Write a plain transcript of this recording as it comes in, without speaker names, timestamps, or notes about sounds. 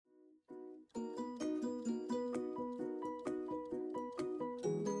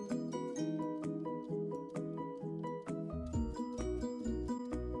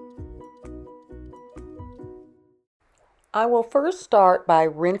I will first start by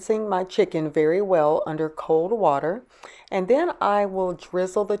rinsing my chicken very well under cold water, and then I will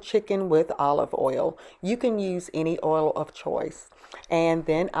drizzle the chicken with olive oil. You can use any oil of choice. And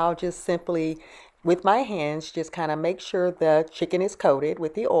then I'll just simply, with my hands, just kind of make sure the chicken is coated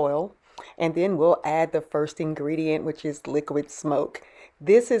with the oil. And then we'll add the first ingredient, which is liquid smoke.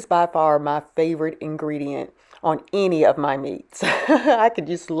 This is by far my favorite ingredient on any of my meats. I could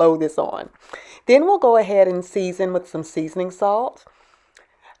just load this on. Then we'll go ahead and season with some seasoning salt,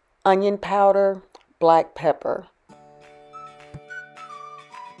 onion powder, black pepper.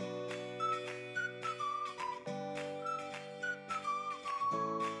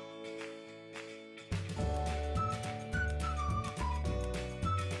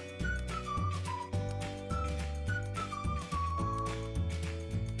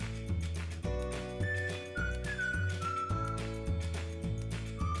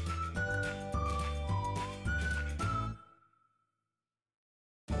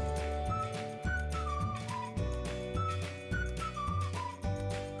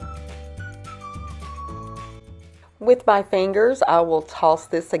 With my fingers, I will toss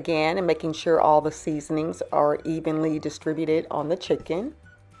this again and making sure all the seasonings are evenly distributed on the chicken.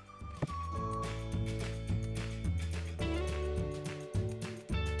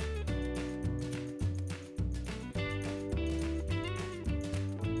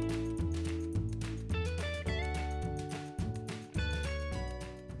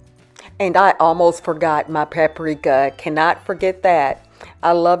 And I almost forgot my paprika. Cannot forget that.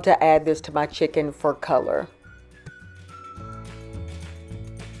 I love to add this to my chicken for color.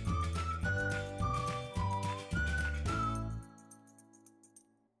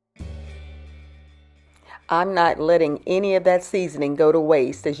 I'm not letting any of that seasoning go to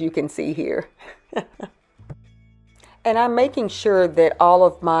waste, as you can see here. And I'm making sure that all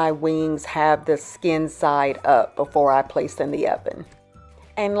of my wings have the skin side up before I place in the oven.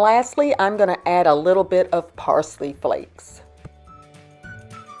 And lastly, I'm going to add a little bit of parsley flakes.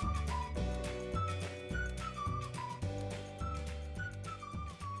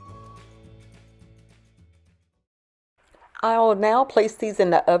 I will now place these in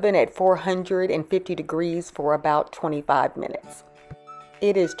the oven at 450 degrees for about 25 minutes.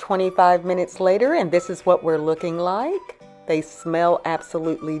 It is 25 minutes later and this is what we're looking like. They smell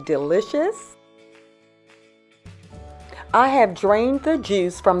absolutely delicious. I have drained the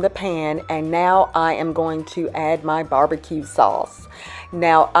juice from the pan and now I am going to add my barbecue sauce.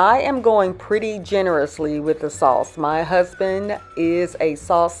 Now I am going pretty generously with the sauce. My husband is a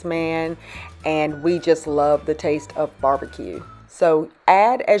sauce man and we just love the taste of barbecue. So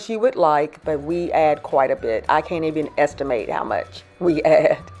add as you would like, but we add quite a bit. I can't even estimate how much we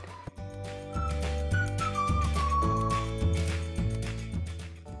add.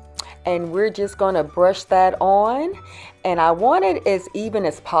 And we're just going to brush that on, and I want it as even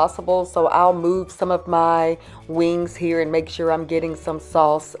as possible, so I'll move some of my wings here and make sure I'm getting some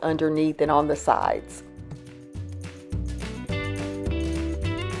sauce underneath and on the sides.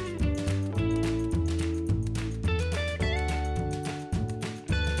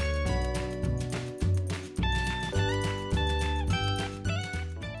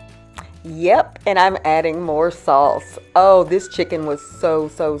 Yep, and I'm adding more sauce. Oh, this chicken was so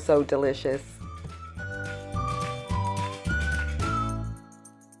delicious.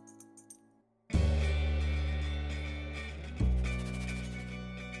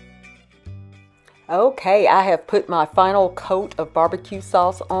 Okay, I have put my final coat of barbecue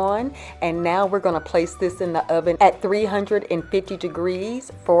sauce on, and now we're going to place this in the oven at 350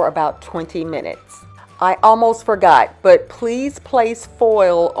 degrees for about 20 minutes. I almost forgot, but please place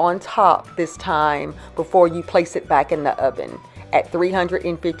foil on top this time before you place it back in the oven at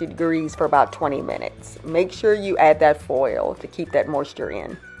 350 degrees for about 20 minutes. Make sure you add that foil to keep that moisture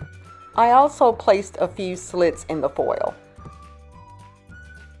in. I also placed a few slits in the foil.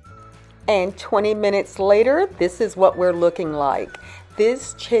 And 20 minutes later, this is what we're looking like.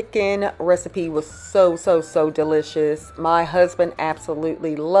 This chicken recipe was so delicious. My husband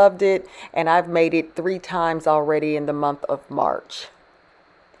absolutely loved it, and I've made it 3 times already in the month of March.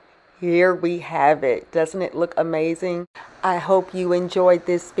 Here we have it. Doesn't it look amazing? I hope you enjoyed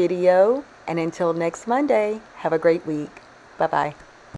this video, and until next Monday, have a great week. Bye-bye.